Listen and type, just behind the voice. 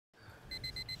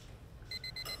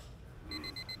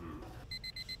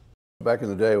Back in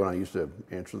the day when I used to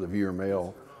answer the viewer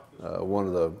mail, one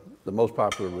of the most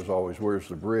popular was always, where's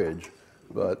the bridge?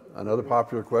 But another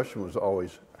popular question was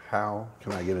always, how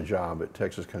can I get a job at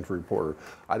Texas Country Reporter?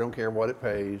 I don't care what it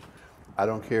pays. I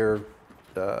don't care.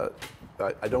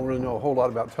 I don't really know a whole lot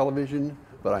about television,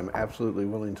 but I'm absolutely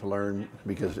willing to learn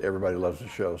because everybody loves the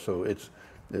show. So it's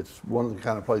one of the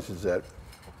kind of places that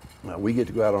we get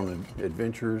to go out on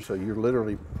adventures. So you're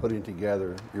literally putting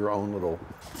together your own little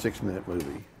 6-minute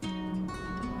movie.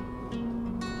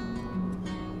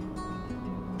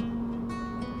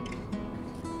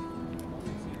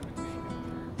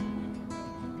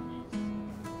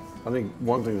 I think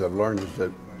one thing that I've learned is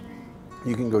that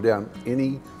you can go down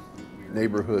any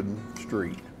neighborhood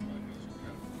street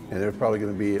and there's probably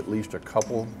going to be at least a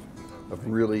couple of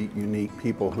really unique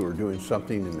people who are doing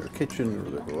something in their kitchen or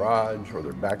their garage or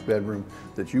their back bedroom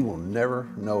that you will never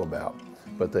know about,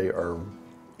 but they are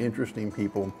interesting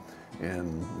people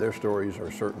and their stories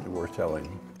are certainly worth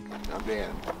telling. I'm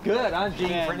Dan. Good, I'm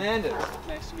Gene Fernandez.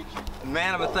 Nice to meet you.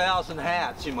 Man of 1,000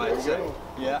 hats, you might say.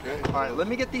 Yeah. Okay. All right, let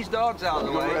me get these dogs out of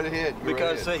the Go way. right ahead. Go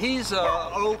Because right ahead. he's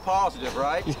O positive,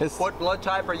 right? Yes. What blood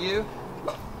type are you?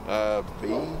 B.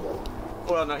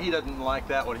 Well, no, he doesn't like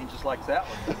that one. He just likes that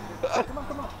one. Come on,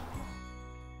 come on.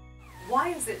 Why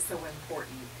is it so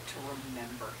important to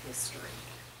remember history?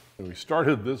 When we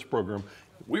started this program,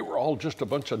 we were all just a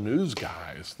bunch of news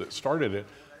guys that started it.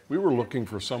 We were looking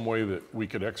for some way that we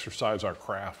could exercise our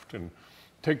craft and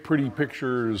take pretty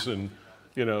pictures and,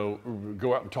 you know,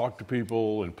 go out and talk to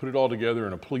people and put it all together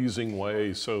in a pleasing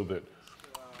way so that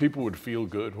people would feel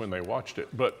good when they watched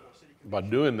it. But by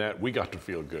doing that, we got to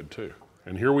feel good too.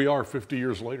 And here we are 50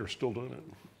 years later, still doing it.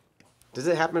 Does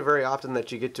it happen very often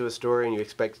that you get to a story and you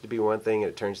expect it to be one thing and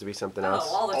it turns to be something else?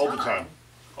 Oh, all the time.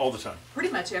 All the time. Pretty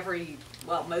much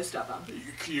well, most of them.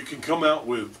 You can come out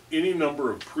with any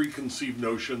number of preconceived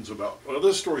notions about, well,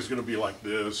 this story's going to be like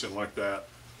this and like that.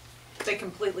 They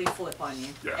completely flip on you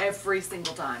Yeah. every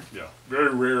single time. Yeah,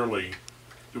 very rarely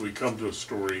do we come to a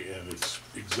story and it's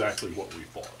exactly what we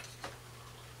thought.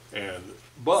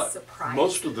 But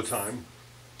most of the time,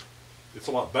 it's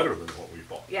a lot better than what we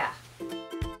thought. Yeah.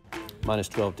 Minus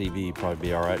 12 dB would probably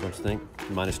be all right, don't you think?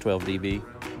 Minus 12 dB,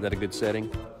 is that a good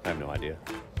setting? I have no idea.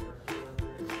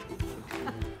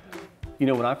 You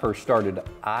know, when I first started,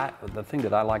 the thing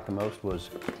that I liked the most was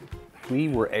we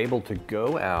were able to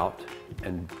go out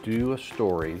and do a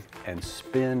story and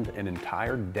spend an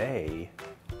entire day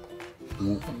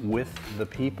with the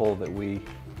people that we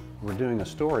were doing a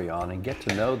story on and get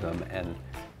to know them and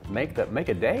make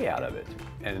a day out of it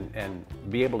and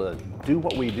be able to do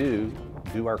what we do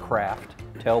our craft,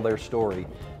 tell their story,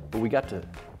 but we got to,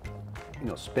 you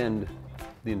know, spend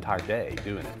the entire day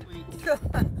doing it.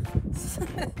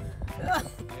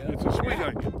 It's a sweet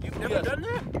onion. You've never done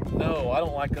that? No, I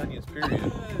don't like onions, period.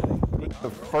 The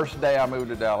first day I moved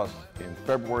to Dallas in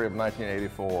February of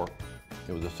 1984,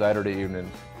 it was a Saturday evening,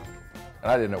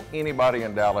 and I didn't know anybody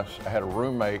in Dallas. I had a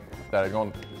roommate that had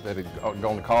gone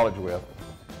to college with.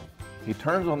 He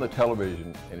turns on the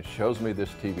television and shows me this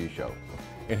TV show.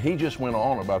 And he just went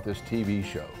on about this TV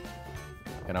show.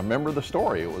 And I remember the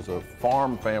story. It was a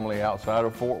farm family outside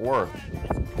of Fort Worth.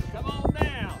 Come on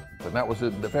down. And that was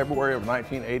in the February of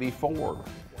 1984.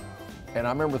 And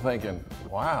I remember thinking,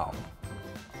 wow,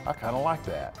 I kind of like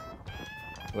that.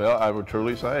 Well, I would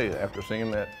truly say, after seeing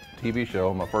that TV show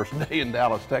on my first day in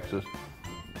Dallas, Texas,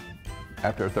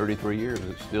 after 33 years,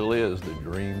 it still is the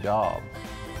dream job.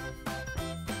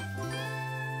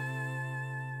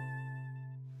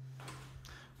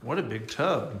 What a big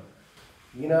tub.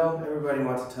 You know, everybody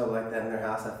wants a tub like that in their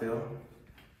house, I feel.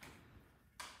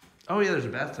 Oh yeah, there's a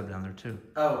bathtub down there too.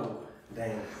 Oh,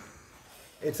 dang.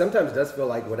 It sometimes does feel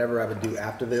like whatever I would do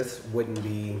after this wouldn't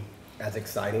be as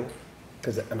exciting.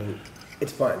 Because, I mean,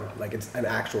 it's fun. Like, it's an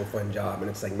actual fun job. And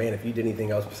it's like, man, if you did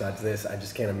anything else besides this, I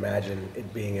just can't imagine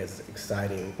it being as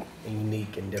exciting and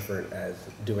unique and different as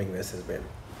doing this has been.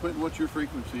 Quintin, what's your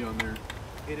frequency on there?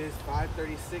 It is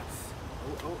 536.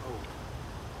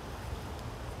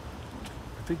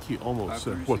 I think he almost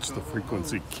said, what's the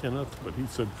frequency, Kenneth? But he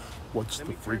said, what's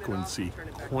the frequency,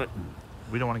 Quintin?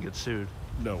 We don't want to get sued.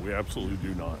 No, we absolutely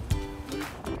do not.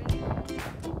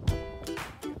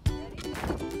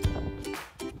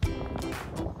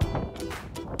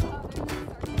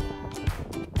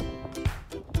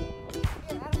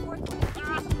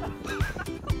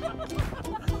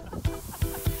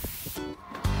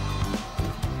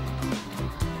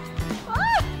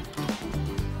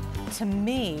 To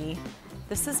me,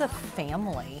 this is a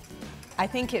family. I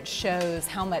think it shows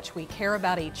how much we care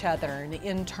about each other, and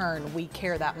in turn, we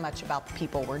care that much about the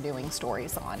people we're doing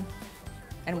stories on.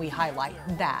 And we highlight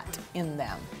that in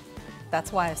them.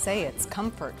 That's why I say it's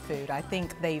comfort food. I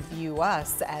think they view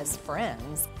us as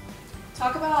friends.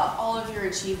 Talk about all of your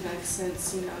achievements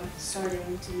since, you know,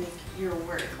 starting to make your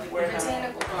work, like the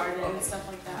botanical garden and stuff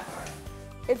like that.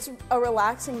 It's a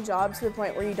relaxing job to the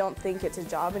point where you don't think it's a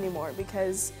job anymore,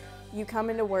 because you come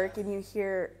into work and you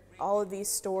hear all of these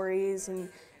stories and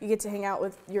you get to hang out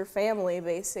with your family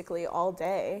basically all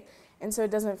day, and so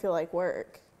it doesn't feel like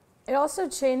work. It also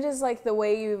changes like the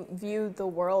way you view the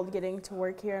world getting to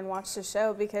work here and watch the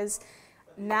show, because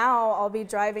now I'll be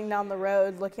driving down the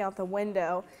road looking out the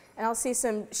window and I'll see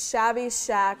some shabby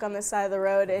shack on the side of the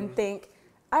road and think,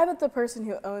 I bet the person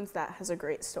who owns that has a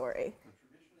great story.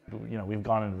 You know, we've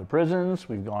gone into the prisons,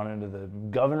 we've gone into the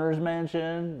governor's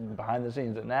mansion, behind the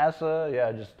scenes at NASA,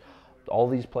 yeah, just all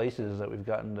these places that we've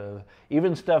gotten to,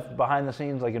 even stuff behind the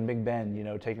scenes like in Big Bend, you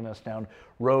know, taking us down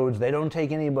roads they don't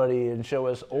take anybody and show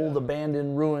us old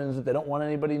abandoned ruins that they don't want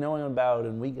anybody knowing about,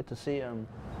 and we get to see them.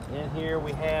 In here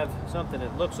we have something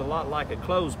that looks a lot like a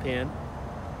clothespin.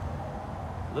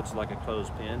 Looks like a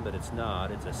clothespin, but it's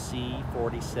not. It's a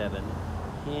C-47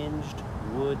 hinged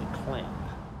wood clamp.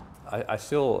 I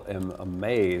still am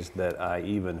amazed that I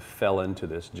even fell into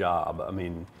this job. I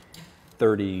mean,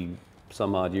 30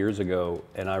 some odd years ago,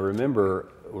 and I remember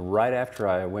right after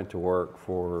I went to work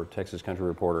for Texas Country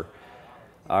Reporter,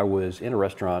 I was in a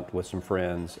restaurant with some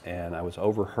friends and I was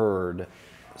overheard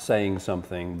saying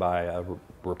something by a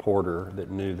reporter that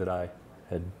knew that I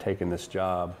had taken this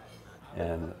job,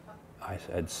 and I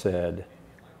had said,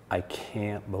 I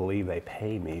can't believe they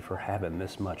pay me for having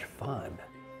this much fun.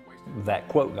 That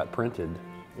quote got printed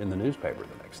in the newspaper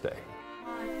the next day.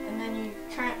 And then you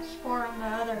transform the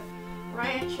other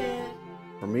ranches.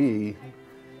 For me,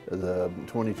 the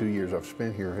 22 years I've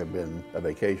spent here have been a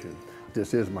vacation.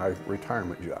 This is my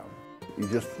retirement job. You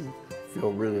just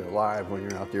feel really alive when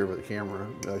you're out there with a camera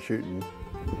shooting.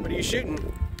 What are you shooting?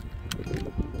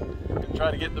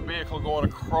 Trying to get the vehicle going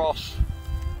across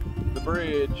the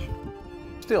bridge.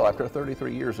 Still, after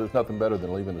 33 years, there's nothing better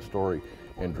than leaving a story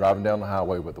and driving down the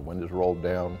highway with the windows rolled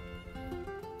down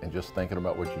and just thinking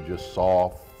about what you just saw,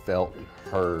 felt,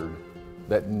 heard.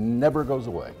 That never goes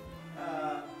away.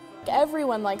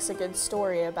 Everyone likes a good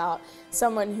story about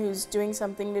someone who's doing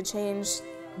something to change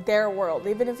their world,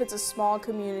 even if it's a small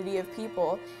community of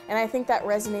people, and I think that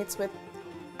resonates with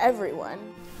everyone.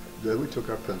 Then we took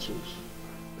our pencils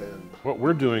and... What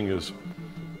we're doing is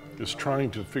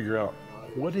trying to figure out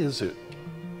what is it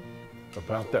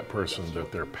about that person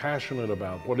that they're passionate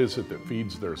about, what is it that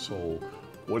feeds their soul,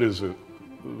 what is it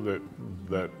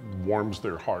that warms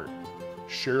their heart.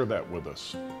 Share that with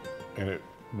us, and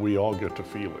we all get to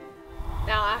feel it.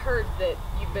 Now, I heard that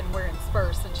you've been wearing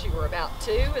spurs since you were about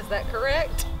 2, is that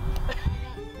correct?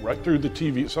 Right through the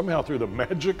TV, somehow through the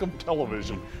magic of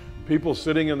television, people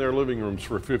sitting in their living rooms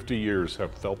for 50 years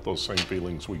have felt those same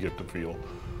feelings we get to feel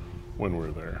when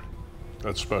we're there.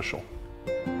 That's special.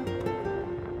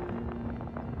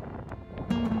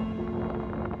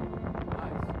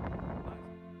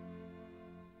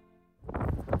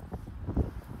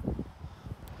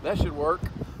 That should work.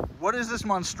 What is this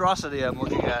monstrosity I'm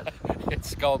looking at?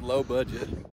 It's called low budget.